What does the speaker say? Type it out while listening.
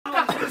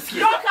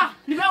Toka.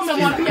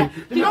 Nimemwambia.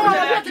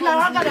 Nimemwambia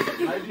tunawanga.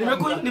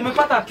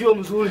 Nimepata kio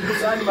mzuri.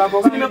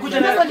 Nimekuja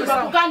na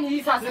gani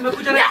hii sasa?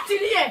 Nimekuja na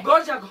niachilie.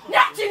 Goja.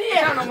 Niachilie.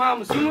 Sana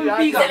mama,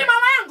 simumpiga. Sini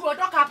mama yangu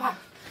toka hapa.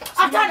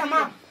 Achana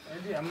mama.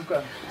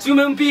 Si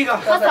umempiga.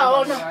 Sasa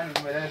ona.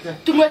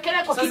 Tumwekele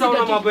kwa sasa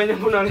ona mambo yenyewe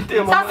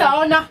unaletea mama. Sasa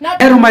ona.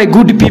 Hello my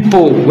good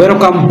people,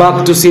 welcome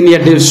back to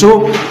Senior Day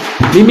Show.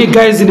 Mimi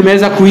guys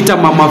nimeweza kuita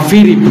Mama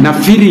Phillip na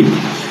Phillip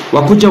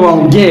wakuja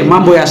waongee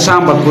mambo ya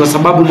shamba kwa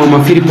sababu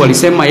Mama Phillip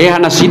alisema yeye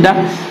hana shida,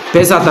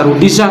 pesa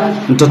atarudisha,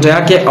 mtoto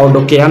yake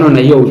aondokeano na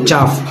hiyo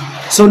uchafu.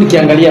 So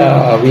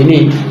nikiangalia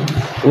Winnie,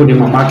 huyu ni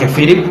mamake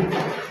Phillip.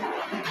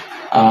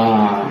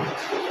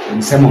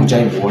 Nisema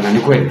ujai kuona ni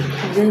kweli?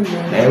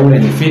 Ule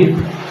ni Phillip.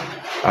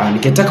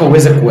 Nikitaka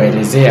uweze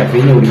kuelezea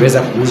venye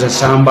uliweza kuuza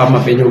shamba ama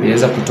venye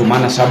uliweza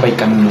kutumana shamba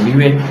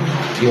ikanunuliwe,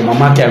 ndio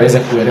mamake aweze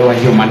kuelewa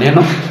hiyo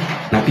maneno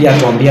na pia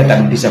atuambia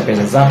atarudisha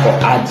pesa zako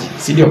aje,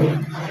 si ndio?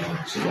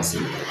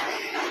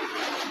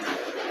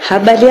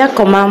 Habari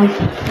yako mama?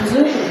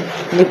 Nzuri.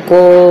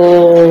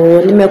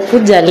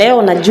 Nimekuja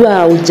leo,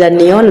 najua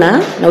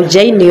hujaniona na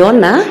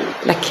hujainiona,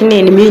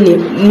 lakini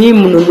mimi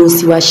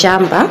mnunuzi wa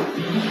shamba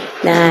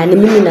na ni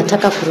mimi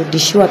nataka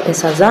kurudishiwa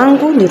pesa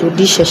zangu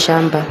nirudishe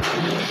shamba.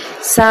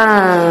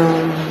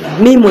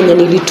 Mimi mwenye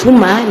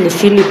nilituma ni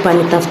Phillip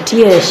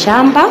anitafutie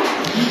shamba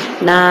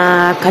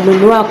na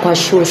kanunua kwa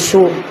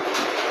shosho.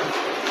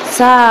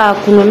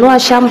 Kununua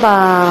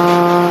shamba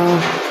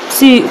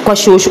si kwa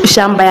shosho,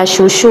 shamba ya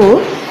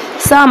shosho.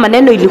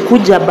 Maneno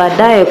ilikuja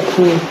baadaye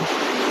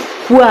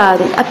kuwa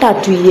hata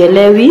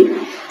tuielewi.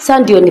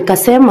 Ndio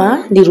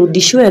nikasema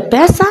nirudishiwe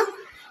pesa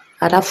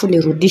alafu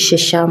nirudishe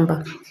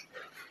shamba.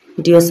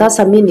 Ndio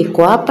sasa mimi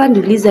niko hapa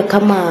niulize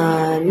kama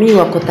mimi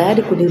wako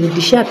tayari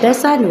kunirudishia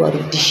pesa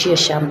niwarudishie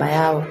shamba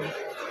yao.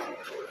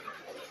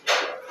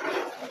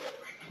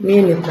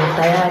 Mimi niko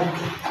tayari.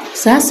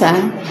 Sasa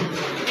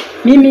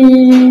mimi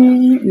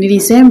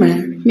nilisema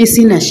mimi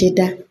sina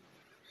shida.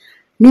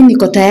 Mimi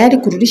niko tayari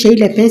kurudisha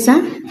ile pesa.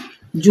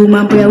 Juu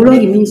mambo ya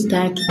ulogi mimi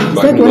sitaki.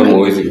 Mama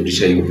hawezi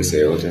kurudisha hiyo pesa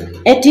yote.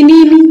 Eti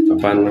nini?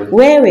 Hapana.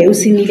 Wewe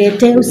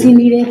usinilete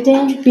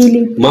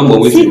Phillip. Mama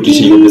hawezi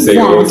kurudisha hiyo pesa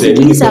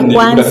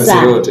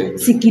yote.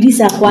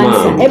 Sikiliza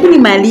kwanza. Hebu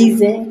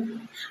nimalize.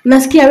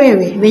 Unasikia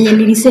wewe venye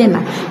nilisema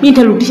mimi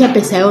nitarudisha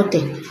pesa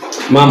yote.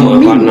 Mama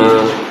hapana.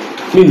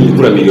 Mimi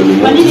nilikula milioni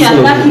moja. Kwa nini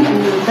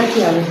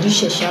hataki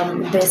arudishe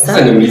shamba pesa?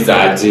 Sasa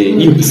niuliza aje?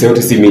 Hiyo pesa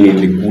yote si mimi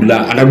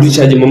nilikula.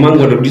 Anarudishaje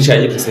mamangu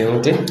anarudishaje pesa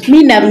yote?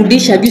 Mimi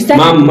narudisha.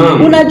 Mama.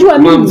 Unajua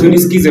mimi. Mama,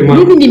 unisikize mama.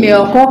 Mimi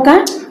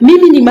nimeokoka.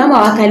 Mimi ni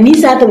mama wa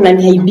kanisa, hata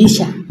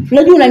unanihaibisha.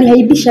 Unajua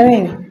unanihaibisha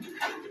wewe.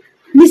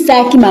 Mimi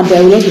sitaki mambo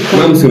ya ulogi.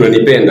 Mama, si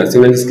unanipenda, si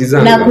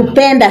unanisikizana?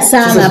 Nakupenda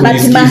sana.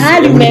 Basi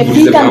mahali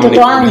umefika mtoto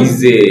wangu.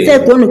 Sasa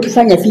kuona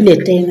ukifanya vile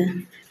tena.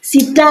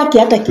 Sitaki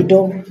hata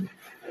kidogo.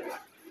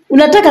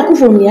 Unataka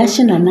kufa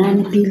uniashe na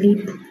nani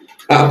Phillip?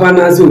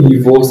 Hapana, sio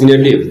hivyo,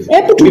 usiniambie.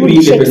 Hebu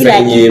turudishe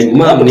kila kitu.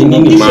 Mama, ni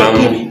nini mama?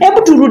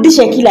 Hebu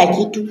turudishe kila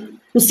kitu.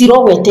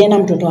 Usirowe tena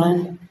mtoto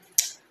wangu.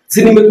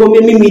 Si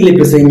nimekuambia mimi ile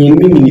pesa yenyewe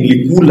mimi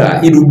nilikula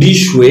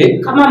irudishwe.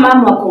 Kama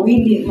mamako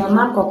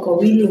wako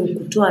willing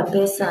kutoa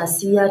pesa,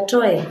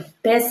 asiyatoe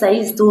pesa,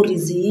 hii story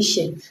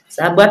ziishe.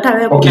 Sababu hata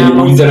wewe kuna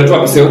niuliza natoa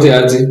pesa yote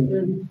aje?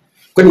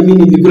 Kwani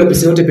mimi nilikula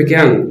pesa yote peke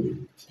yangu?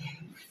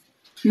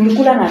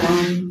 Nilikula na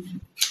nani?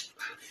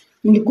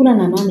 Nilikula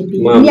na nani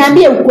pia?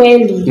 Niambie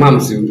ukweli.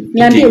 Mama,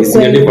 niambie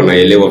ukweli. Ndio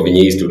naelewa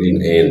venye hii story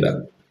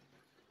inaenda.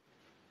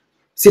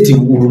 Sisi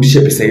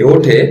urudishe pesa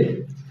yote,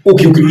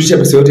 ukirudisha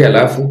pesa yote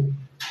alafu?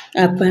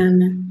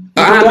 Hapana.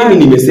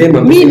 Mimi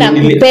nimesema mimi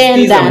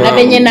nakupenda na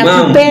venye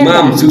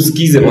nakupenda. Mama,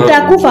 usikize mama.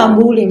 Utakufa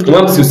mbule.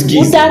 Mama,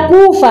 usikize.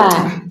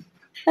 Utakufa.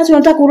 Sasa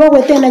unataka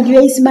urogwe tena juu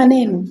ya hizo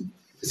maneno.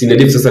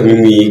 Sina sasa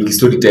mimi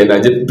story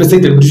itaendaje? Pesa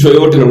itarudishwa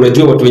yote na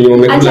unajua watu wenye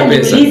wamekula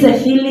pesa. Acha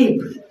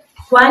Phillip.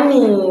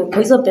 Kwani kwa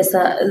hizo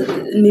pesa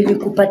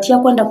nilikupatia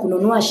kwenda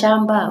kununua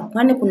shamba,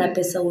 kwani kuna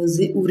pesa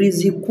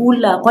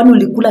ulizikula? Kwani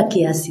ulikula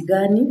kiasi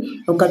gani?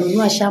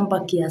 Ukanunua shamba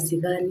kiasi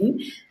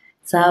gani?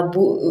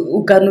 Sababu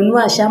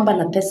ukanunua shamba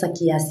na pesa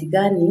kiasi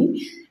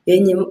gani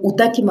yenye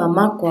utaki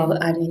mamako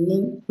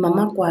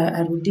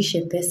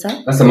arudishe pesa?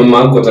 Sasa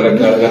mamako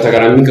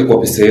atagaramika kwa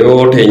pesa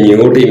yote yenye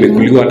yote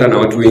imekuliwa hata na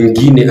watu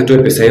wengine atoe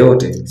pesa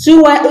yote. Si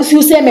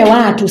useme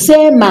watu,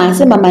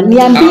 sema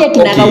niambie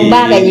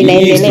kinagaubaga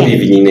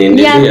inaendelea.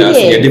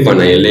 Niambie. Ndipo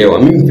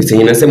naelewa. Mimi pesa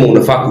yenye nasema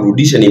unafaa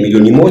kurudisha ni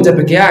milioni moja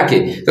peke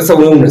yake. Sasa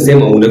wewe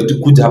unasema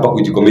unakuja hapa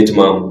kujikomment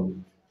mama.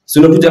 Si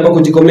unakuja hapa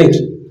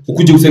kujikomment?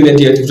 Ukuje useme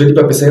ati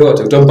utalipa pesa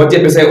yote, utampatia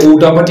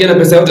na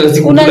pesa yote na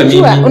sikukula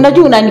mimi.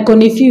 Unajua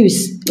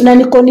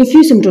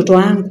unaniconfuse mtoto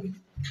wangu.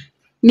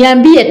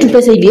 Niambie tu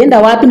pesa ilienda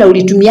wapi na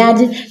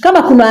ulitumiaje?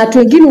 Kama kuna watu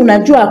wengine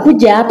unajua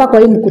kuja hapa kwa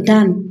hii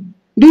mkutano.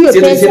 Ndio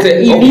pesa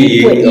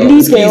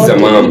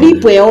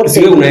ilipwe yote.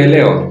 Sio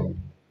unaelewa?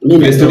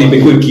 Mimi story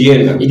imekuwa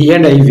ikienda.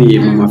 Ilienda hivi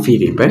Mama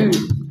Phillip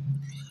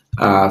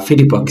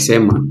Phillip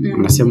akisema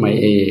anasema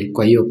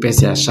kwa hiyo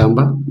pesa ya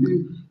shamba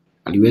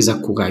aliweza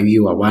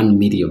kugawiwa 1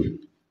 million.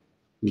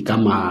 Ni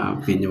kama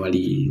venye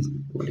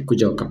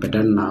walikuja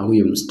wakapendana na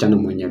huyo msichana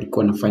mwenye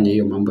alikuwa anafanya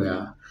hiyo mambo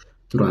ya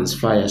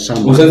transfer ya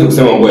shamba. Usianze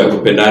kusema mambo ya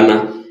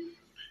kupendana.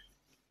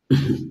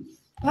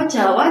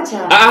 Wacha.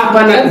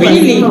 Hapana,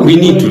 we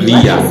need to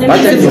lia.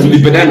 Wacha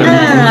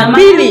tulipendana.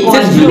 Pili.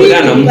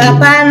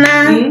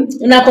 Hapana.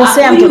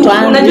 Unakosea mtoto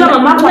wangu. Unajua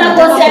mamako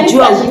anataka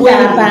kujua ukweli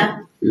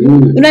hapa.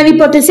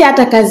 Unanipotezea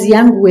hata kazi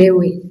yangu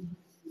wewe.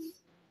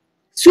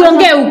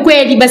 Siongee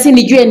ukweli basi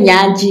nijue ni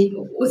aje.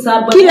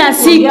 Kila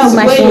siku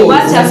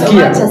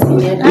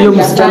hiyo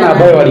msichana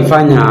ambaye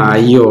walifanya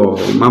hiyo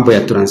mambo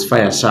ya transfer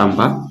ya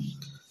shamba,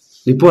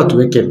 nipoa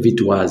tuweke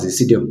vitu wazi,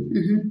 si ndio?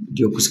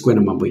 Ndio kusikue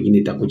na mambo mengine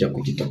itakuja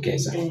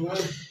kujitokeza.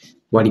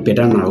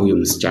 Walipendana na huyo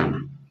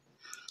msichana.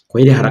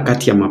 Kwa ile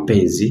harakati ya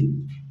mapenzi,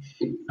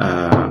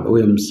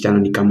 huyo msichana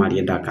ni kama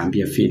alienda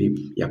akaambia Phillip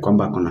ya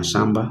kwamba ako na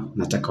shamba,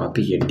 nataka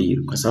wapige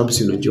deal, kwa sababu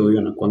si unajua huyo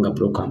anakuanga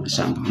broker wa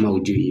shamba, ama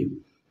hujui hiyo?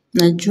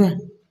 Najua.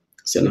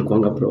 Si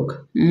anakuanga broker.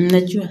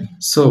 Najua.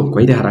 So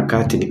kwa ile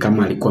harakati ni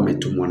kama alikuwa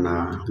ametumwa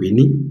na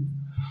Winnie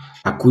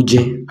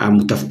akuje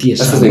amtafutie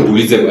shamba. Sasa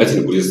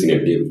nikuulize senior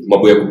Dave.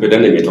 Mambo ya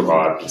kupendana imetoka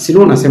wapi? Si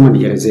ndio unasema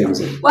nielezee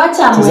mzee?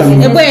 Wacha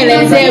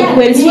elezee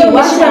ukweli.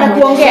 Umeshindwa na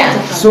kuongea.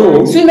 So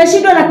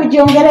umeshindwa na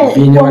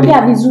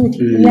kuongea vizuri.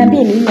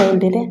 Niambie nini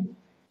inaendelea?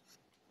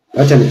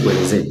 Wacha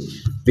nikuelezee.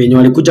 Venye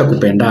walikuja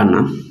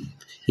kupendana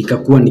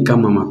ikakuwa ni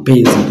kama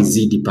mapenzi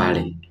ilizidi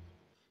pale.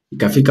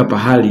 Ikafika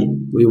pahali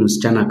huyu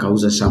msichana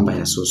akauza shamba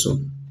ya Soso.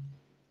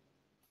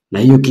 Na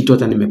hiyo kitu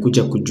hata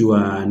nimekuja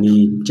kujua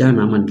ni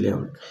jana ama ni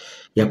leo,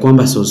 ya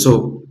kwamba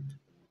Soso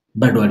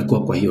bado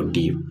alikuwa kwa hiyo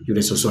deal.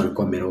 Yule Soso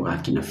alikuwa ameroga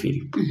akina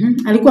Phillip.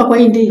 Alikuwa kwa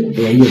hiyo deal.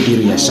 Hiyo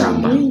deal ya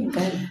shamba.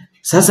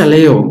 Sasa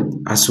leo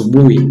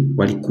asubuhi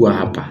walikuwa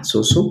hapa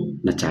Soso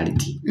na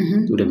Charity.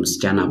 Yule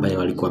msichana ambaye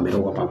walikuwa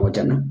ameroga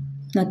pamoja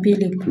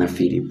na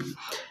Phillip.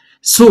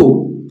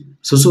 So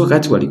Soso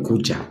wakati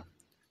walikuja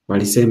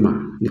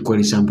walisema ni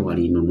kweli shamba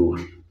walinunua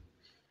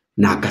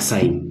na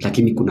akasaini,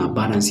 lakini kuna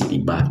balance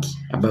ilibaki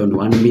ambayo ni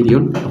 1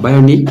 million,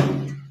 ambayo ni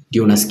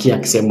ndio nasikia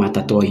akisema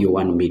atatoa hiyo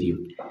 1 million.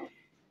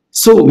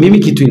 So mimi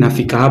kitu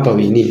inafika hapa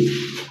Winnie,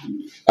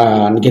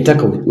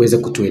 ningetaka uweze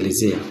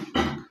kutuelezea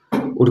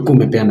ulikuwa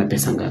umepeana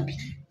pesa ngapi?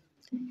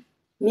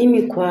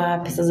 Mimi kwa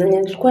pesa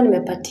zenye nilikuwa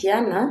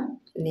nimepatiana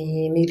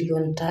ni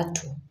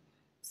 3,000,000.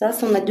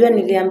 Sasa unajua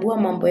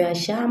niliambiwa mambo ya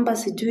shamba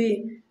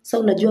sijui. Sasa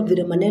unajua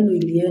vile maneno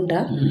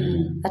ilienda,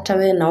 hata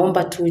wewe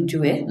naomba tu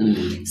ujue.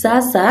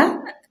 Sasa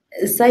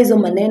hizo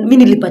maneno mimi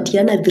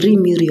nilipatiana 3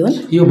 million.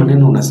 Hiyo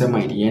maneno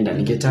unasema ilienda,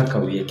 ningetaka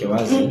uiweke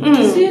wazi.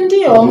 Si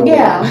ndio?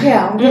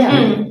 Ongea.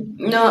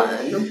 No,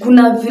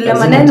 kuna vile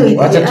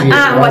maneno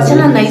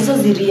wachana na hizo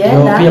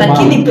zilienda,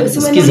 lakini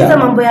simeniuliza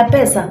mambo ya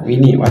pesa.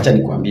 Winnie, acha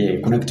nikwambie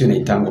kuna kitu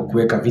inaitangwa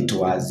kuweka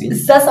vitu wazi.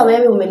 Sasa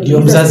wewe umeniuliza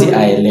ndio mzazi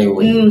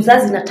aelewe.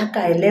 Mzazi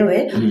nataka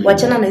aelewe,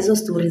 wachana na hizo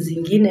stories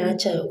zingine,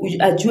 acha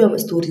ajue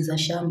stories za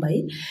shamba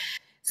hii.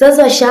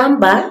 Sasa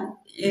shamba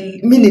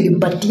mimi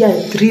nilimpatia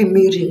 3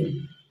 million.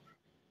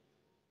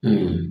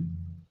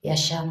 Ya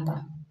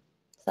shamba.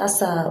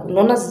 Sasa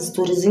unaona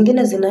stories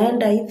zingine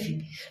zinaenda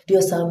hivi,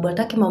 ndio sababu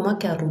hataki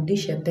mamake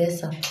arudishe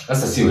pesa.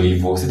 Sasa sio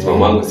hivyo, sisi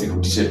mamangu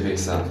sirudishe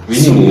pesa.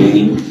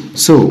 Nini?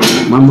 So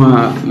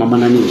mama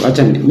nani,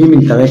 acha mimi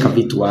nitaweka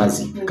vitu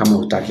wazi kama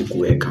hutaki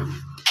kuweka.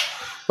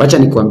 Acha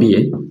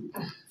nikwambie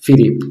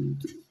Phillip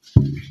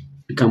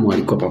kama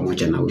walikuwa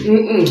pamoja na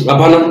wewe.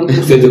 Hapana,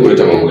 usianze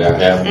kuleta mambo ya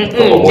haya.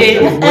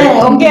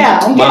 Ongea.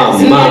 Ongea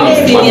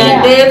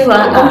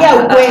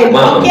ukweli.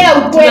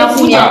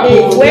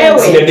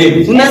 Wewe.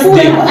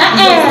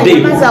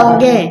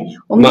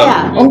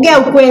 Ongea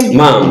ukweli.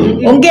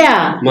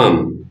 Ongea.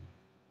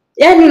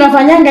 Yaani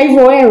unafanyanga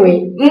hivyo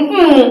wewe?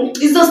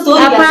 Hizo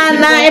story.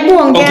 Hapana, hebu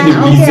ongea.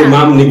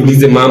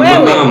 Nikuulize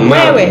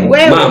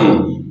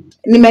mama.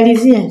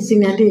 Nimalizia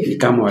siniandike.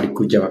 Kama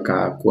walikuja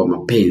wakakuwa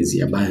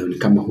mapenzi ambayo ni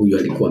kama huyu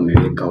alikuwa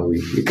ameweka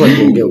huyu. Nilikuwa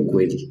tuongea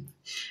ukweli.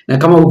 Na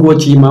kama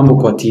ukochi mambo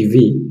kwa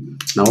TV,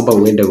 naomba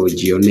uende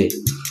ujione.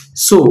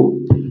 So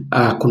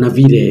kuna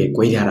vile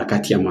kwa ile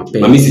harakati ya mapenzi.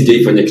 Mami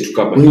sijaifanya kitu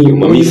kama hiyo.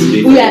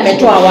 Huyu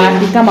ametoa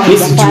wapi kama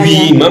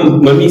unafanya?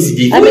 Mami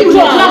sijaifanya.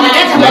 Ametoa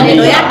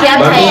maneno yake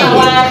hapa yeye.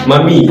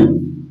 Mami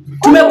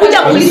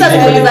tumekuja kuuliza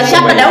stories za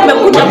shamba na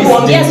umekuja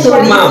kuongea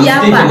stories hapa.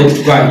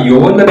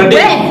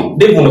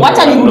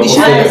 Wacha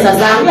nirudishie pesa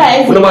zangu.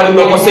 Kuna mahali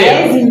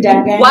unakosea.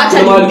 Wacha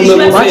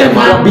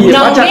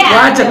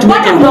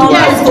tuweke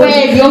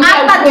stories.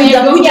 Hapa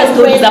tunakuja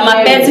stories za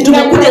mapenzi,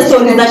 tumekuja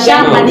stories za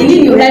shamba. Ni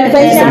nini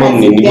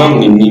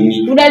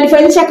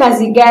unalifanyisha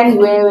kazi gani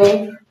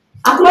wewe?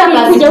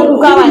 Hakuna kuja huku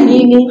kama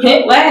nini?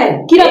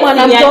 Kila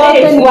mwanamke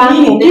wote ni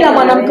wako. Kila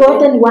mwanamke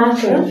wote ni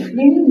wako.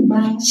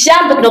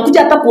 Shamba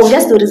tunakuja hapa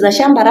kuongea stories za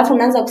shamba alafu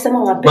unaanza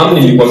kusema mapenzi. Mama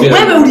nilikwambia.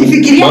 Wewe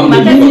ulifikiria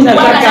mapenzi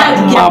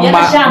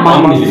nataka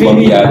mama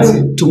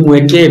Phillip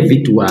tumwekee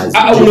vitu wazi.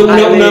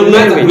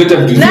 Unaanza kuleta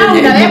vitu. Na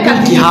unaweka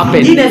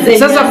vitu.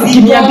 Sasa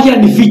ukiniambia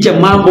nifiche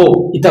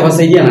mambo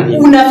itawasaidia nani?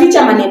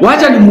 Unaficha maneno.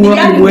 Wacha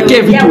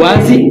nimwekee vitu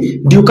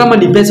wazi ndio kama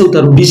ni pesa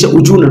utarudisha,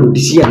 ujue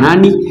unarudishia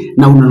nani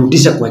na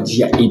unarudisha kwa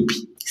njia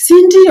ipi. Si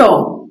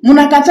ndio?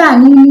 Mnakataa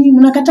nini?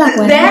 Mnakataa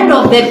kwa The end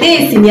of the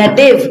day si ni ya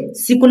Dave.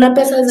 Si kuna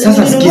pesa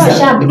Sasa sikiza,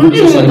 shamba.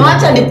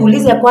 Acha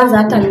nikuulize kwanza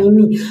hata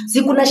mimi.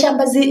 Si kuna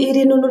shamba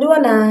ilinunuliwa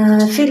na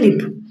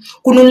Phillip.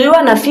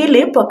 Kununuliwa na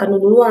Phillip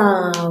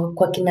akanunuliwa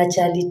kwa kina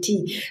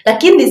Charity.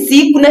 Lakini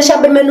si kuna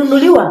shamba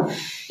imenunuliwa.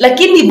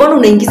 Lakini mbona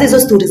unaingiza hizo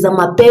stories za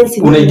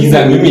mapenzi?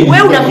 Unaingiza mimi.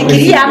 Wewe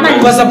unafikiria ama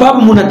kwa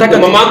sababu mnataka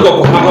mamangu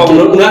wako hapa,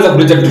 unaanza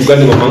kuleta kitu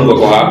gani mamangu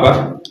wako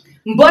hapa?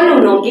 Mbona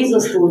unaongea hizo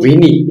stories?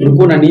 Winnie,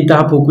 ulikuwa unaniita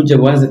hapo ukuje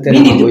uanze tena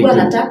Mimi mambo nilikuwa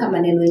hiyo. nataka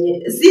maneno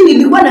yenyewe. Si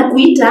nilikuwa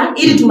nakuita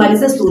ili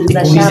tumalize stories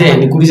za shamba.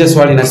 Nikuulize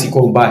swali na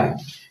siko mbaya.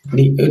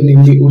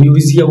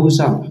 Uliulizia huyu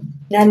shamba?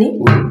 Nani?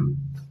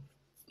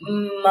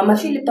 Mama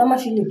Phillip ama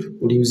Phillip?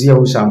 Uliuzia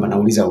huyu shamba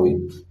nauliza wewe.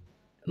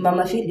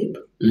 Mama Phillip?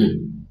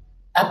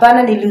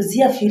 Hapana,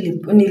 niliuzia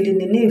Phillip.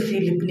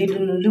 Phillip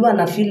nilinunuliwa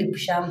na Phillip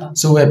shamba.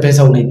 So wewe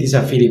pesa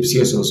unaitisha Phillip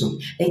sio soso?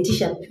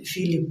 Naitisha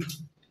Phillip.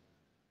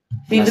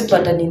 Phillip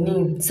hata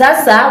nini?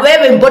 Sasa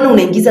wewe mbona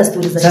unaingiza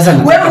stories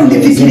za wewe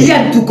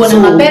unifikiria tuko na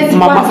mapenzi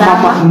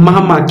kwanza?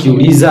 Mama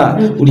akiuliza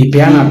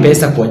ulipeana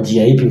pesa kwa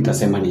njia ipi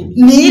utasema nini?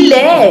 Ni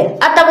ile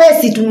hata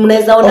wewe si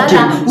mnaweza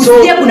onana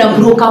usikie kuna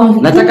broker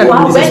mkubwa. Nataka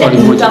niulize swali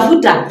moja.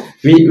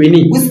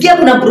 Winnie. Usikie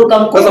kuna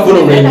broker mkubwa. Sasa mbona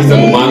unaingiza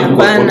mamangu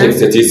kwa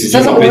context ya Jesse?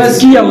 Sasa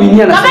unasikia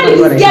Winnie anasema kama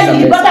nilisikia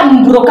nilipata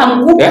broker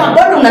mkubwa,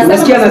 mbona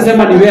unasikia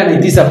anasema ni wewe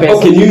anaitisha pesa?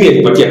 Okay, mimi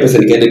nilipatia pesa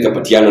nikaenda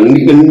nikapatiana.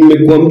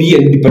 Nimekuambia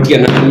nilipatia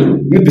nani?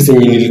 Mimi pesa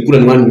yenyewe nilikula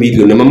ni 1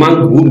 million na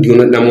mamangu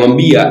ndio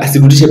namwambia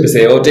asirudishe pesa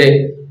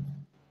yote.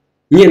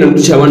 Mimi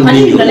namrudisha 1 million.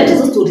 Hadi unaleta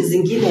hizo stories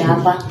zingine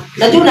hapa.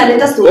 Najua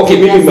unaleta stories. Okay,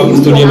 mimi mambo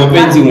story ya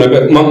mapenzi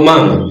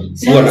mama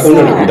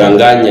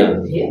unakudanganya.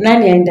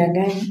 Nani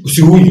aendanganya?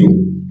 Usi huyu.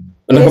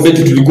 Anakwambia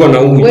tu tulikuwa na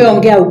huyu. Wewe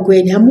ongea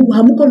ukweli.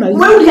 Hamuko na huyu.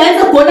 Wewe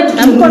ulianza kuona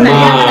tukimuko na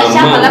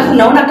shamba alafu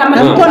unaona kama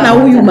hamuko na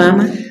huyu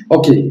mama.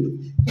 Okay.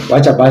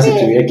 Wacha basi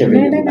tuiweke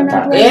vile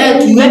tunataka.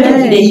 Tuiweke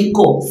vile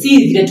iko, si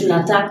vile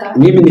tunataka.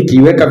 Mimi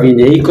nikiweka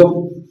vyenye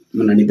iko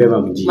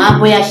mnanibeba mjini.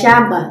 Mambo ya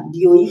shamba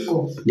ndio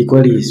iko. Ni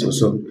kweli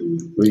soso.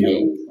 Huyo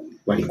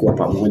walikuwa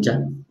pamoja.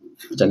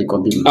 Acha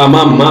nikwambie.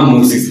 Mama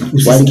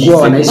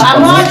walikuwa wanaishi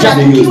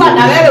pamoja tukiwa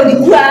na wewe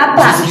ulikuwa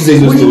hapa.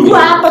 Ulikuwa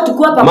hapa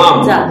tukiwa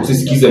pamoja. Mama,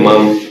 usisikize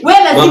mama. Wewe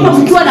lazima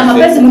mkiwa na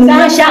mapenzi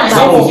mnunue shamba.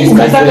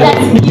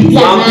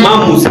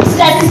 Mama,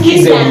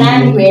 usisikize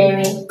nani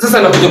wewe?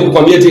 Sasa nakuja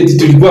kukwambia eti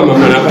tulikuwa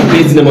mama na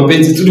mapenzi na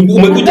mapenzi.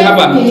 Umekuja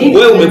hapa.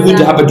 Wewe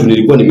umekuja hapa tu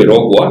nilikuwa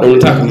nimerogwa na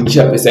unataka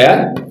kurudisha pesa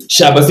ya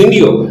shamba, si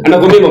ndio?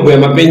 Anakwambia mambo ya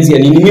mapenzi ya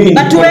nini? Mimi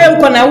But wewe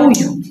uko na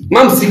huyu.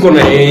 Mama siko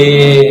na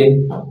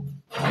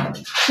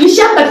ni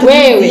shamba tu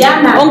wewe.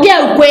 Ongea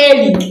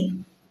ukweli.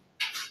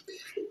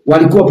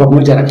 Walikuwa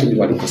pamoja lakini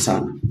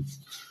walikosana.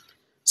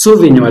 So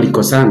venye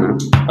walikosana,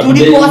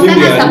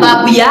 tulikosana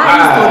sababu ya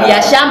story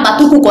ya shamba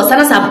tu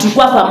kukosana sababu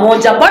tulikuwa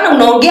pamoja. Bwana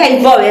unaongea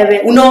hivyo wewe?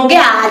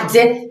 Unaongea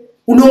aje?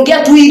 Unaongea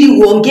tu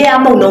ili uongee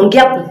ama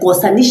unaongea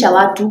kukosanisha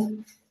watu?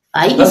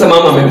 Sasa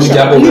mama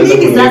amekuja hapo unaweza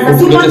sasa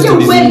simwambie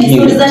ukweli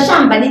story za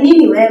shamba ni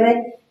nini wewe?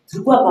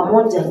 Tulikuwa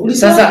pamoja.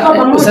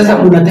 Sasa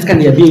unataka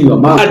niambie wa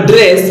mama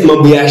address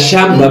mambo ya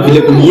shamba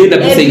vile kulienda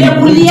pesa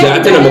ilikuja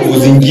hata na mambo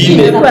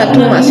zingine.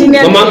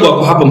 Mamangu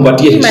wako hapa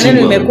mpatie heshima.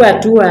 Maneno imekuwa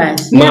tu.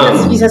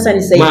 Sisi sasa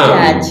nisaidie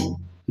aje.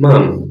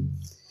 Mama.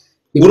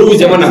 Huyu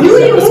jamaa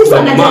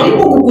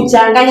anajaribu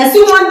kukuchanganya. Si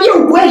mwambie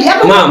ukweli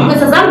hapo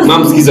pesa zangu.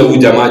 Mama sikiza huyu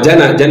jamaa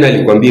jana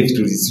alikwambia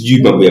vitu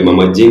sijui mambo ya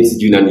mama James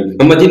sijui nani.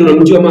 Mama James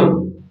unamjua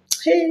mama?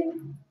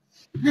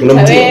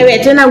 Unamjua wewe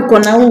tena uko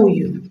na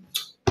huyu.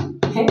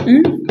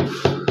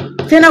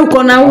 Tena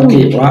uko na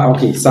huyu.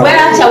 Okay, sawa. Wewe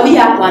acha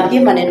huyu akwambie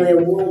maneno ya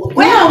uongo.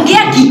 Wewe ongea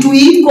kitu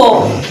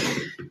iko.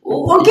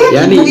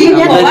 Ongea kitu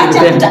iko.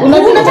 Acha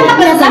unataka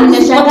pesa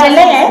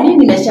nimeshangalia. Mimi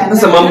nimeshangaa.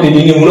 Sasa mama ni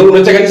nini?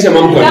 Unachanganisha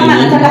mama kwa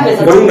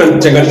nini? Kwa nini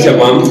unachanganisha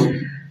mama?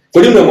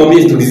 Kwa nini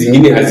unamwambia stories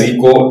zingine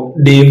haziko?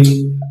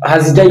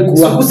 Hazijai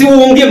kuwa.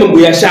 Usiongee mambo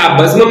ya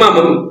shamba. Sema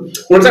mama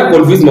unataka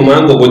confuse mama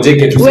yangu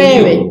gojeke tu.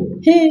 Wewe.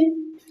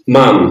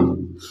 Mama.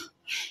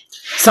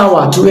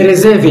 Sawa,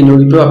 tuelezee venye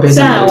ulipewa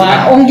pesa.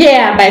 Sawa,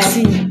 ongea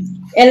basi.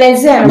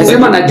 Elezea.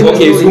 Nasema najua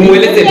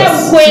umueleze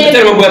basi.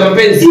 Sasa mambo ya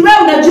mapenzi. Wewe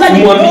unajua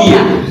ni mwambie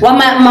wa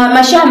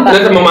mashamba.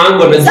 Hata mama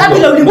yangu anajua. Sasa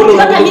vile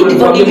ulikuwa hata mimi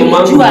ndio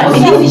nilijua.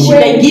 Ni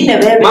shida nyingine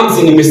wewe. Mama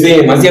si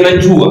nimesema, si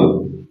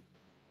anajua.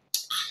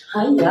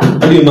 Haya.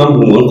 Hadi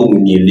mama mwangu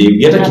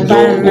unielewi hata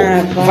kidogo.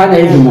 Fanya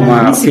hivi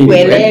mama.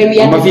 Sikuelewi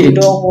hata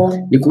kidogo.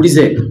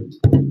 Nikuulize.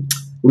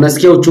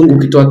 Unasikia uchungu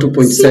ukitoa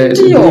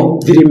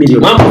 2.3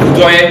 million. Mama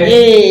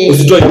utoe.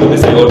 Usitoe hiyo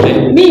pesa yote.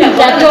 Mimi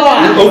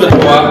nitatoa.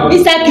 Utatoa.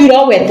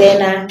 Nisakirowe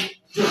tena.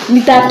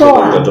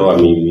 Nitatoa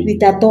mimi.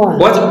 Nitatoa.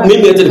 Wacha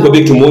mimi acha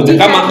nikwambie kitu moja.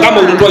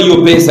 Kama unatoa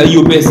hiyo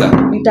pesa.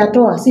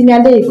 Nitatoa. Si ni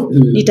ndefu.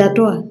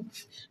 Nitatoa.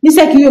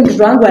 Nisaki huyo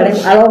mtoto wangu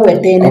alowe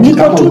tena.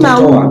 Niko tu na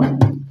huyo.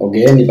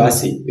 Ongeeni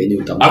basi wenye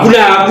utamu. Hakuna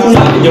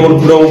yenye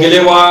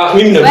unaongelewa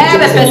mimi na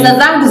wewe pesa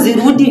zangu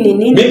zirudi ni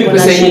nini? Mimi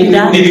pesa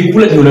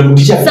nilikula ndio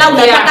unarudisha. Sasa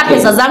unataka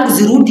pesa zangu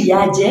zirudi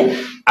aje?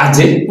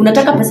 Aje?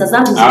 Unataka pesa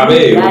zangu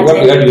zirudi aje?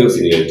 Wapi gani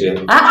usiniletea?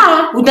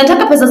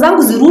 Unataka pesa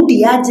zangu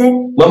zirudi aje?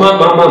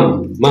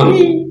 Mama.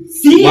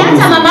 Si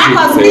hata mama yako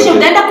afundishe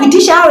utaenda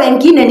kuitisha hao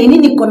wengine ni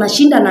nini niko na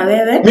shinda na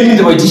wewe? Mimi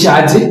nitawaitisha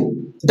aje?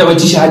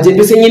 Nitawaitisha aje?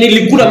 Pesa yenyewe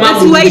nilikula mama.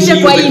 Siwaite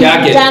kwa hii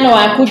mkutano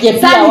wakuje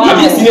pia wao.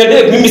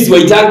 Mimi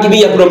siwaitangi,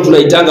 mimi hakuna mtu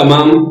naitanga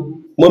mama.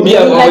 Mwambie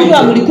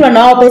waite. Mlikula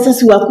na wao pesa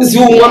si wakuje. Si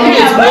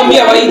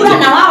mwambie waite. Mlikula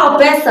na wao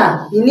pesa.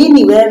 Ni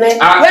nini wewe?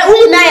 Wewe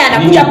huyu naye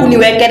anakuja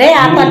kuniwekelea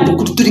hapa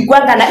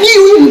tulikwanga na hii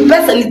huyu ni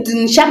pesa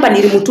ni shamba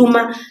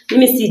nilimtuma.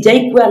 Mimi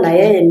sijai kuwa na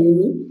yeye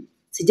mimi.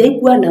 Sijai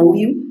kuwa na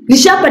huyu. Ni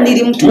shamba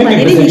nilimtuma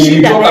nini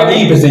shida wewe?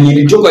 Mimi pesa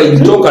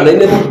ilitoka na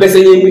ile pesa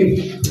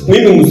yenyewe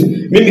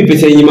mimi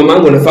pesa yenyewe mama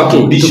yangu anafaa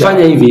kurudisha.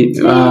 Tufanye hivi.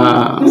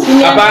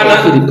 Hapana.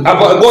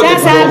 Hapo ngoja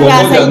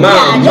mama.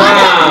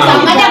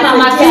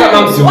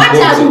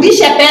 Wacha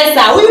arudishe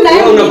pesa. Huyu na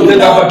yeye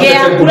unakuja hapa kila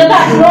time.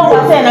 Unataka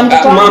kuroga tena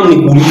mtoto. Mama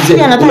nikuulize.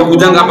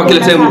 Unakuja hapa kila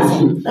time.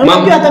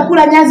 Mama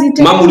atakula nyazi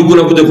tena. Mama ulikuwa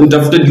unakuja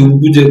kunitafuta ndio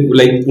ukuje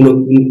like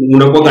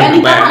unakuwa mbaya.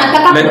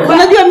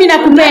 Unajua mimi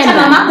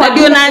nakupenda.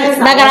 Ndio na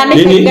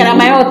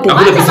gharama yote.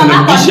 Hakuna pesa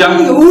narudisha.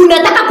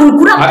 Unataka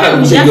kukula hata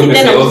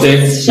pesa yote.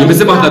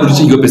 Nimesema hata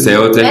rudisha hiyo pesa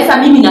yote.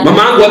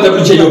 Mama yangu hata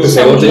rudisha hiyo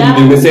pesa yote.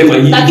 Nimesema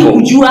hivi.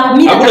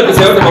 Hakuna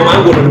pesa yote mama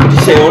yangu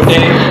anarudisha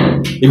yote.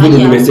 Hivyo ndio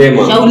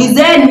nimesema.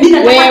 Shaulizeni mimi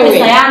nataka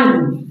pesa yangu.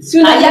 Si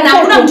unajua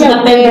mtu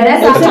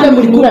anapendeleza sasa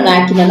mlikula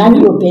na akina nani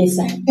hiyo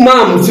pesa?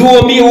 Mam, si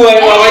wao mimi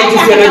waiti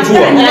si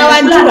anajua.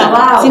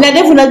 Ninawajua. Sina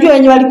ndefu najua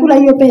wenye walikula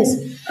hiyo pesa.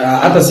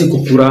 Hata si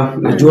kukula,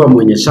 najua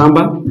mwenye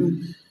shamba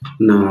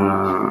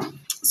na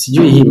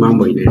sijui hii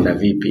mambo inaenda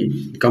vipi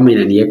kama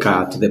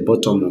inaniweka to the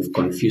bottom of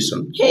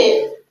confusion.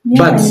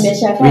 But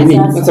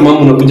sasa mama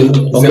unakuja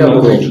kusema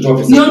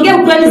niongee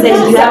ukweli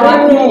zaidi ya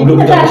wapi?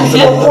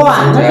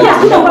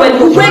 Hakuna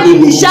ukweli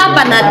ni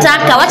shamba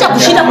nataka. Wacha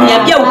kushinda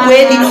kuniambia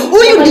ukweli.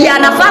 Huyu ndiye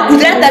anafaa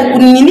kuleta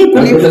nini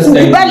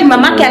kukubali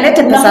mamake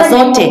alete pesa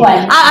zote.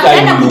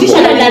 Ataenda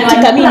kutisha na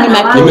dakika mimi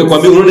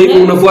nimekwambia unaona hivi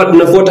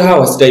unafuata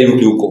hawa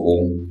sitairudi huko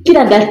home.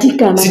 Kila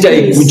dakika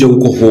sitaikuja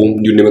huko home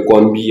ndio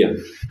nimekwambia.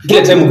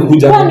 Kila time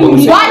ukikuja hapo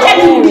wacha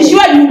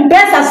nirudishiwe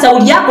pesa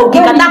sauli yako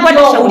ukikataa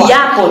kwenda shauri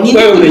yako.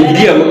 Wewe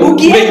unaingilia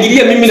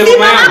mimi na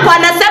mama yangu. Mama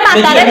anasema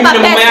atalipa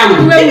pesa.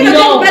 Mimi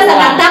ndio pesa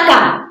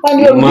nataka.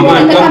 Mama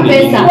nataka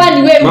pesa.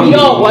 Kwani wewe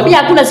mdogo, wapi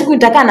hakuna siku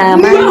nitakaa na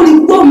mama. Wewe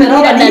ulikuwa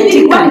umeroga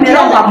dakika.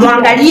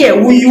 Muangalie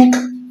huyu.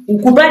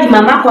 Ukubali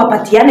mamako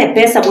apatiane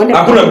pesa muende.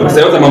 Hakuna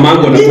pesa yote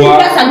mamangu anatoa.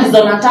 Pesa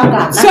ndizo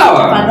nataka.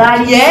 Sawa.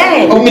 Tafadhali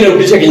mimi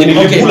narudisha kenye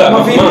nilikula.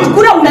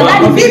 Kula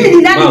unadhani mimi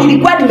ni nani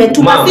nilikuwa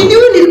nimetuma? Si huyu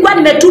nilikuwa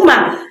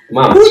nimetuma.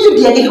 Huyu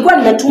ndiye nilikuwa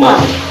nimetuma.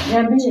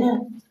 Niambie.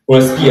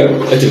 Unasikia?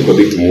 Acha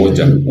nikwambie kitu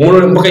moja.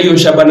 Unaona mpaka hiyo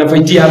shamba na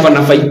fightia hapa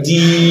na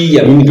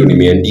fightia mimi ndio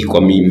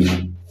nimeandikwa mimi.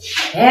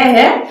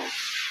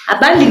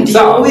 Habari ndio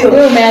huyo.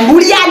 Wewe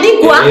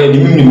uliandikwa? Ni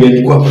mimi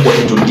nimeandikwa kwa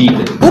title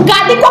deed.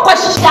 Ukaandikwa kwa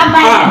shamba.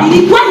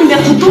 Nilikuwa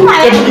nimekutuma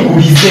wewe. Hebu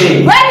nikuulize.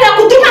 Wewe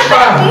unakutuma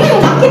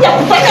unakuja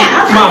kufanya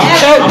hapa.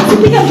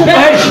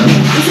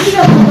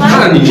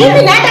 Mimi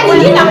naenda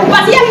nyingine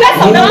nakupatia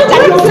pesa unaanza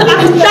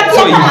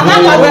kukupatia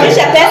mama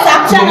arudishe pesa.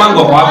 Mama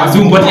wangu hapa si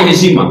umpatie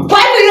heshima. Kwa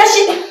hiyo ile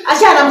shida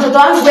ashana mtoto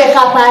wangu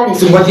weka pale.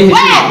 Si umpatie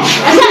heshima. Wewe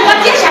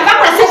ashanapatia shamba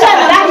kwa sasa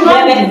ndani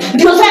wewe.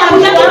 Ndio sasa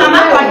unataka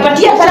mama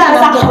anipatie pesa.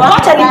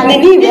 Acha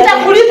nini?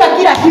 Nitakulipa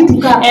kila kitu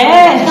kama.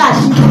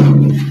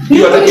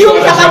 Ndio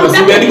sababu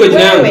simeandikwa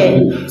jina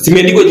yangu.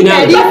 Simeandikwa jina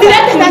yangu.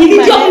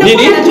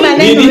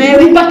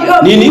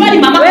 Nini?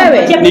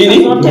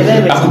 Nini?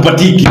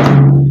 Akupatiki.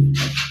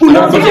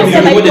 Unadhani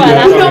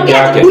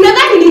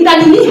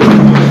nitanini?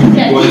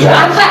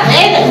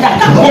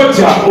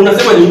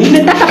 Unasema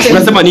nini?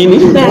 Unasema nini?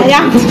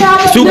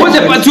 Tungoje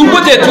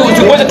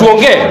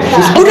tuongee.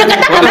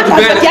 Unataka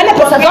napatiane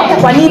pesa zote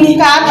kwa nini?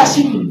 Hata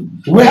siku.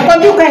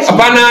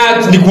 Hapana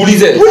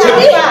nikuulize. Wewe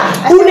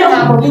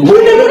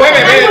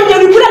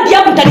unanikula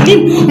diabu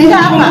tatimu.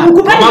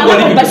 Mambo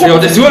alipi pesa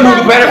yote. Si wewe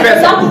unipea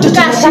pesa.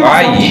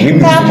 Ai, mimi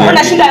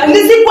na shida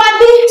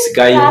nisikwambi.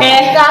 Sikai.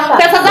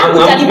 Pesa zangu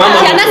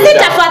utanipatia na si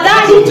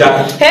tafadhali.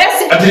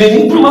 Ati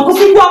nini?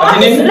 Makusikwa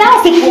wapi?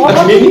 Ati nini?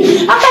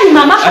 Hata ni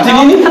mama. Ati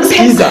nini?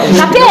 Sikiza.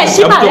 Kapea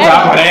heshima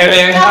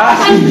wewe.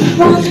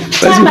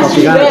 Toka hapa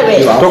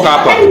wewe. Toka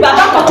hapa.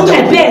 Babako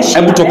tumepea heshima.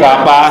 Hebu toka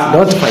hapa.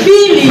 Don't fight.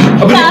 Pili.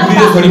 Hebu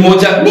swali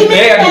moja. Mimi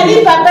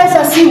nalipa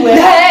pesa si wewe.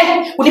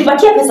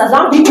 Unipatie pesa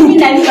zangu. Mimi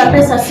nalipa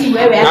pesa si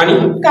wewe. Nani?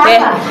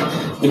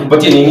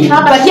 Nikupatie nini?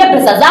 Napatia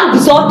pesa zangu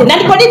zote. Na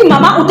niko nini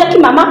mama? Utaki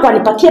mama kwa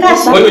nipatie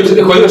pesa. Kwa hiyo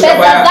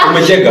shamba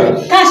umejenga.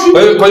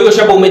 Kwa hiyo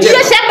shamba umejenga.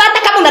 Sio shamba hata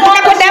kama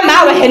unataka kwenda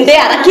mawe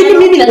hendea, lakini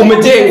mimi nataka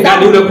umejenga.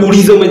 Ndio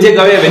unakuuliza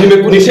umejenga wewe.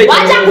 Nimekunisha.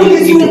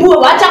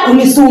 Wacha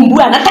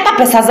kunisumbua. Nataka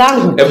pesa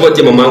zangu. Hebu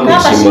acha mamangu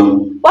heshima.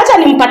 Wacha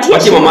nimpatie.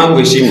 Acha mamangu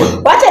heshima.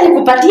 Wacha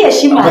nikupatie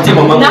heshima. Na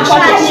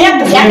kwa yeye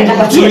yake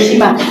kapatie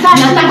heshima.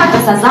 Nataka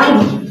pesa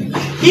zangu.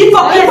 Hivyo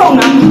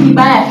unamjui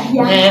baya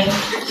pia.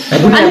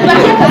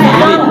 Anipatie pesa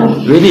zangu.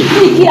 Really?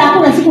 Kila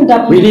hakuna siku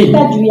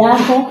nitakulipa juu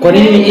yako.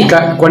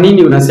 Kwa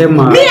nini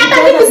unasema? Mimi hata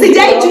mimi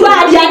sijaijua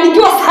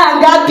aliandikiwa saa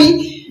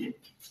ngapi.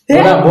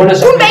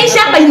 Kumbe hii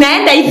shamba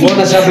inaenda hivi.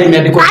 Mbona shamba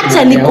imeandikwa?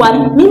 Acha ni kwa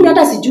mimi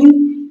hata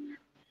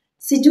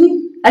sijui.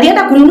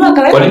 Alienda kununua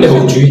kaweka. Kwa nini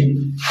hujui?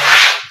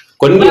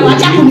 Kwa nini Wewe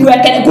acha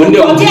kuniwekea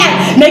kuongea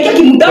na hiyo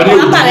kimdomo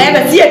hapa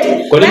wewe si eti.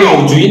 Kwa nini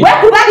hujui? Wewe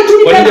kubali tu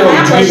Kwa nini nipe mama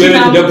yako hujui wewe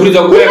heshima.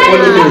 nitakuuliza wewe kwa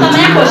nini Mama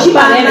yako hujui?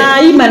 heshima wewe.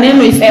 Hii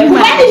maneno ifanye.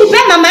 Kubali nipe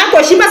mama yako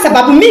heshima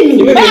sababu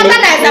mimi wewe hata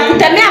naweza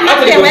kutemea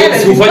mate wewe.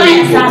 Usifanye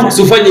hivyo.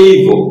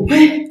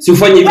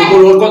 Usifanye hivyo.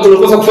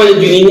 Unakosa kufanya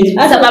juu nini?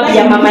 Sababu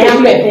ya mama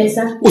yangu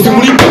pesa.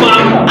 Usimlipe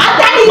mama.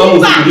 Hata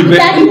nilipa.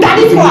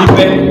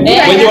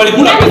 Wenye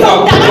walikula pesa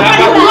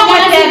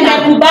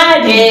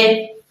Nimekubali.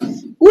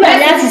 Ula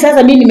nyasi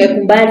sasa mimi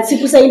nimekubali.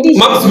 Sikusaidii.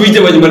 mama siuite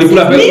wenye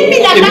walikula pesa. Mimi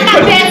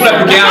nataka pesa.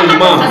 Peke yangu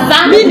mama.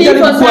 Mimi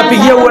niko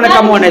kuwapigia uone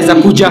kama wanaweza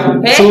kuja.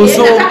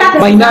 So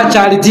Maina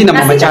Charity na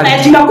Mama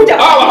Charity. Wakuje.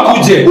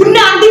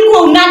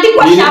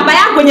 Unaandikwa shamba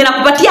yako yenye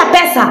nakupatia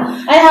pesa.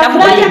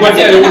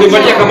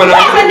 Unipatia kama na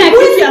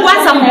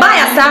kwanza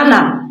mbaya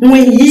sana.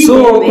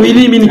 So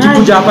mimi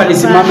nikikuja hapa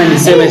nisimame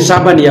niseme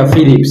shamba ni ya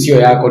Phillip sio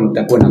yako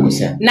nitakuwa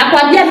nakosea.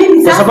 Nakwambia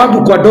mimi Kwa sasa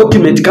sababu kwa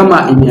document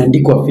kama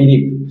imeandikwa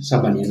Phillip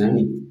shamba ni ya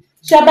nani?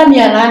 shamba ni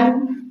ya nani?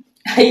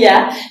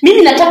 haya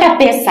mimi nataka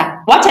pesa.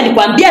 Wacha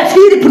nikwambie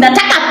Phillip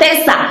nataka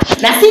pesa.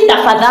 Na si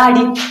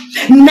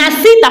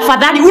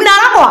tafadhali.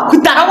 Unarogwa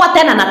kutarogwa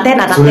tena na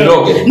tena na tena.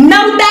 Na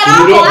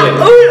utarogwa.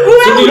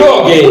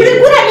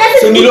 Ulikula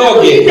nyasi.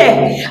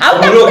 Au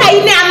utakula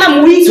ine ama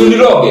mwiki.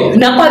 Suniroge.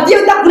 Nakwambia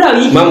utakula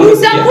wiki.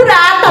 Utakula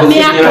hata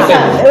miaka.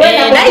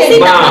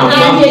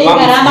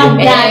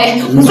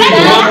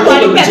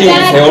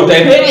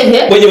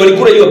 Wenye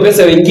walikula hiyo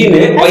pesa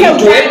wengine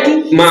waitwe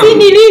mama. Si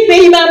nilipe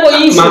hii mambo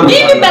ishi.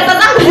 Mimi pesa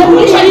zangu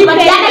kurudisha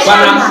nipatiane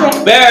shamba.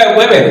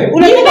 Wewe.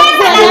 Unanipa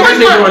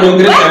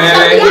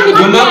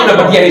mama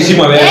unapatia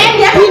heshima wewe. Mama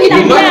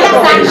unapatia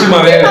heshima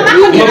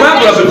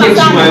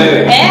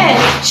wewe.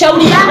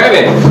 Shauri yako.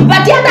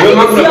 Mpatia hata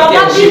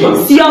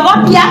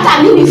siogopi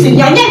hata mimi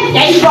sinyonye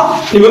hivyo.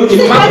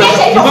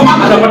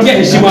 Mama anapatia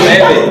heshima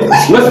wewe.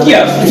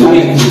 Unasikia?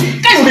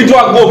 Kai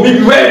ulitoa nguo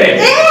mimi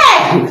wewe.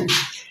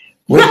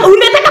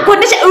 Unataka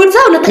kuonesha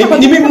unataka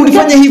ni mimi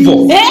unifanye hivyo.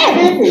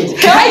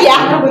 Haya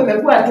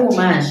imekuwa tu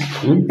mashi.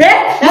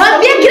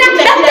 Mwambie kila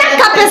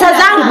nataka pesa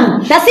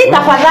zangu. Na si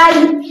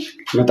tafadhali.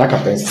 Nataka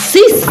pesa.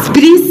 Sis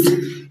please.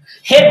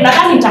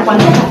 Nadhani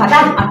nitakwambia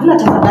tafadhali. Hakuna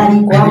tafadhali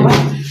iko hapa.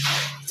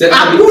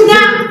 Hakuna.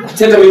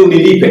 Sasa mimi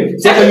unilipe.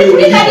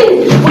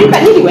 Ulipa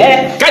nini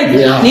wewe?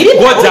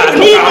 Ngoja hapa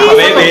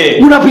wewe.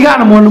 Unapigana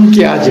na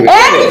mwanamke aje?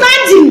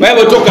 Imagine.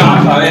 Wewe toka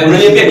hapa wewe.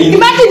 Unaniambia nini?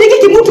 Imagine hiki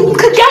kimutu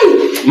kai.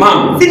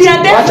 Mama.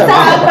 Siniandeka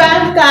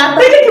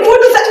hapa. Hiki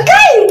kimutu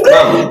kai.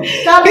 Mama.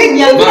 Kabla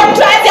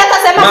tuaje hata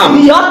sema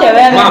si yote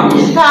wewe. Wewe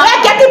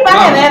kati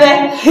pale wewe.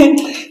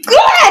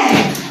 Good.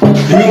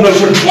 Mimi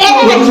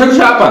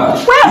unarusha hapa.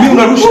 Mimi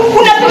unarusha.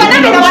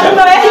 Unapigana na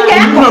wanaume wewe.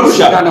 Mimi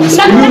unarusha.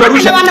 Mimi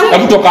unarusha.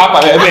 Hebu toka hapa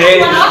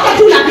wewe. Wanawake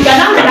tu unapigana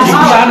na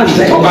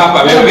toka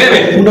hapa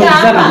wewe.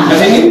 Unarusha.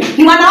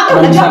 Ni wanawake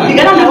unajua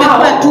kupigana na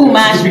wao tu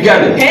mashi.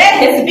 Sipigane.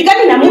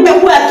 Sipigani na mume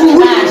kuwa tu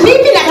mashi.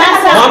 Mimi nataka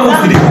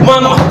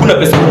mama hakuna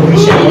pesa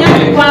kurudisha.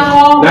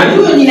 Nani?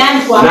 Huyo ni nani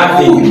kwa?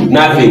 Nothing.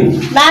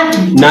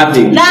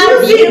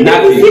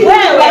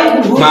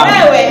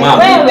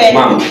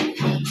 Mama.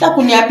 Sasa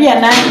kuniapia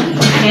nani?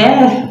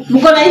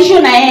 Mko na issue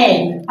na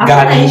yeye.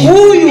 Gani?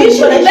 Huyu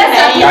issue na pesa.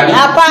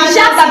 Hapana.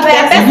 Shamba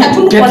pesa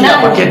tu mko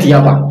nayo. Keti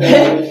hapa.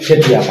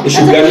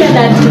 Issue gani?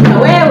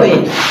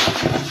 Wewe.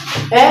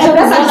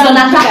 Sasa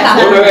tunataka.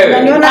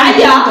 Unaniona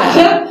haya.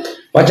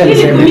 Wacha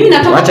niseme.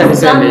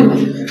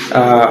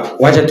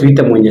 Wacha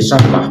tuite mwenye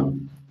shamba.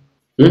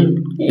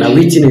 Na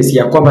witness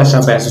ya kwamba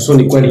shamba ya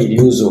Susuni kweli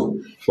iliuzwa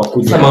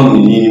wakuja. Mama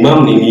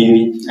ni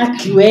nini?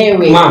 Aki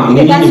wewe. Mama ni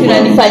nini?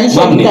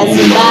 Unanifanyisha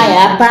kazi mbaya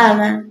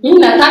hapana. Mimi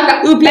nataka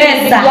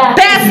pesa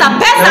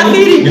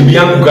mbili. Bibi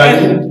yangu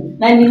gani?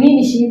 Na ni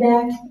nini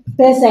shida?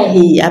 Pesa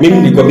hii hapa. Mimi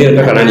nilikwambia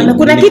nataka nani?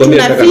 Kuna kitu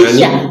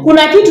unafisha.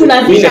 Kuna kitu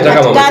unafisha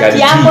katikati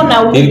yako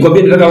na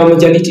nilikwambia nataka Mama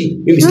Charity.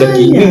 Mimi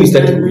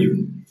sitaki huyu.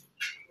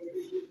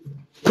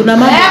 Kuna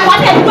mama.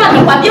 Kwani alikuwa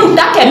anakuambia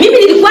utake? Mimi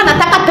nilikuwa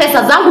nataka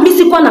pesa zangu, mimi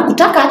sikuwa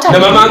nakutaka hata. Na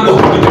mamangu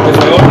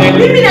pesa yote.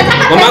 Mimi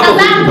nataka pesa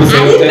zangu.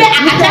 Alipe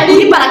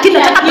akatanipa lakini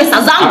nataka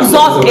pesa zangu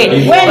zote.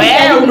 Wewe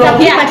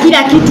unataka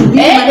kila kitu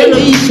bila maneno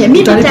ishe. Mimi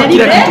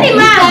nitalipa.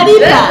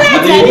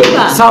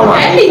 Sawa.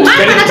 Nitalipa.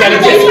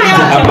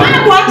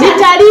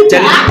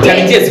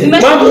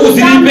 Mama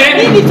usilipe.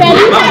 Mimi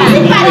nitalipa.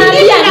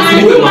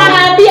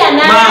 Nitamwambia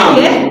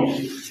nani?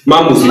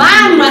 Mama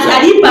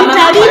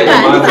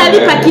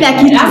nitalipa kila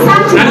kitu.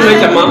 Nani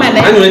unaita mama? Fanya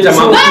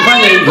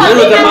hivi.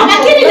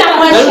 Lakini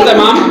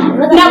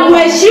na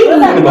mheshimu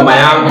ni mama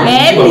yangu.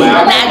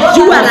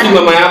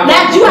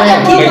 Najua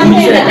lakini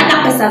nataka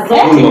pesa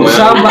zote.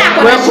 Shamba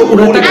wewe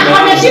unataka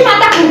Anaheshimu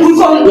hata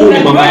kukuliko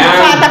mama yangu.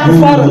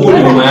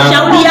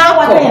 Shauri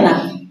yako.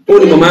 Huyu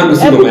ni mama yangu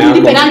si mama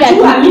yangu.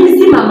 Najua mimi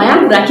si mama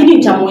yangu lakini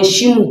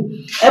nitamheshimu.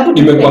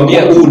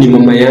 Nimekwambia huyu ni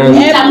mama yangu.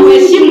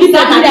 Nitamheshimu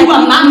sana kama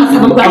mama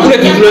sababu hakuna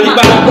kitu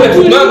tunalipa na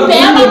kwetu. Kama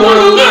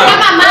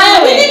mama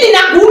mimi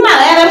ninakuuma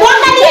wewe.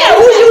 Muangalie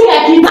huyu.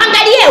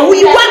 Angalie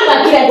huyu. Wewe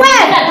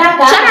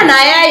Chana na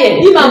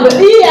yeye. Hii mambo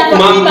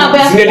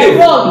ya Sinede.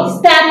 vlog,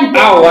 staki.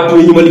 Hao watu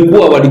wenye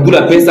walikuwa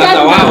walikula pesa hata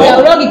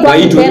wao.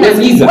 Waitu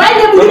unasikiza.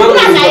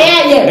 Na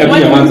yeye.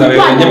 Nyamaza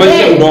wewe.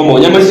 Nyamazisha mdomo.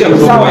 Nyamazisha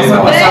mdomo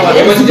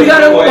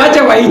wewe.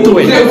 Wacha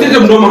waitwe. Usite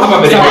mdomo hapa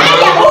mbele.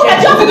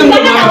 Usite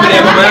mdomo hapa mbele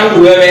ya mama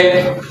yangu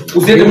wewe.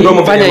 Usite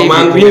mdomo fanya mama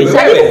yangu wewe.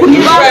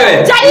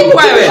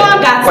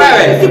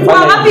 Wewe. Sikuwa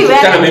wapi wewe?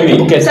 Kana mimi.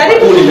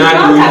 Huu ni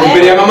nani?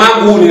 Mbele ya mama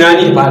yangu ni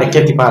nani? Pale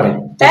keti pale.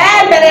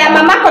 Mbele ya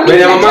mamako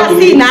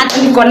mimi sina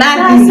niko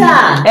nazi.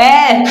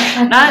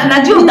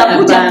 Najua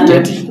utakuja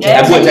tu.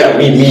 Hebu acha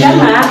mimi.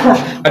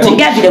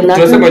 Ongea vile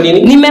Tunasema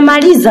nini?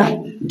 Nimemaliza.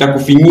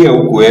 Nitakufinyia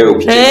huko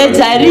wewe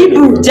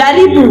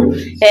Jaribu.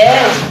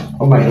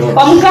 Oh my God.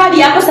 Kwa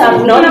mkali hapo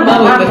sababu unaona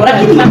mamako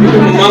lakini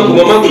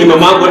mamangu ni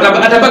mamangu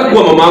atabaki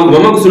kuwa mamangu.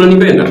 Mamangu si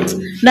unanipenda?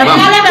 na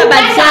kale baba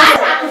sasa.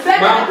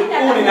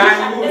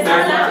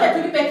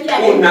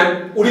 Huu ni nani?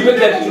 Ulipe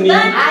kila kitu nini?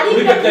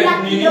 Ulipe kila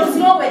kitu nini?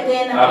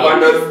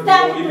 Hapana.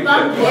 Ulipe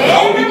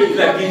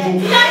kila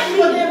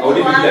kitu.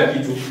 Ulipe kila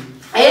kitu.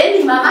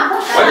 Ni mamako.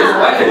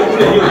 Wacha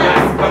nikule hiyo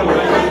nyasi kama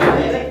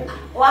unajua.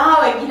 Wao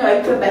wengine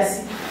waitwe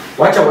basi.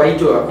 Wacha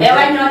waitwe.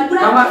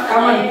 Kama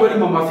Kama ni kweli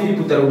mama Phillip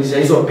utarudisha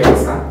hizo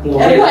pesa. Hebu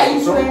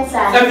waitwe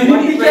sasa. Sasa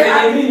mimi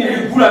pesa nini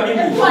nilikula mimi?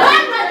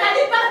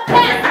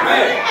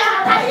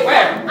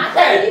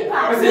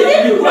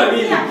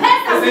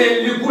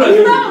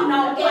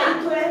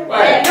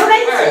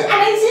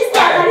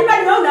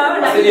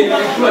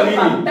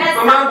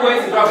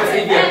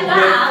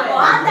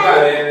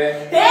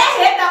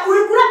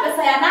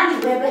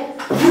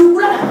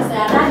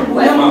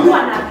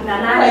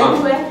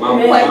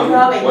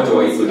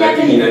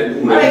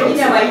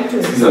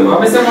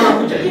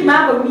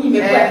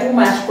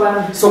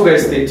 So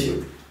guys, stay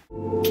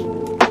tuned.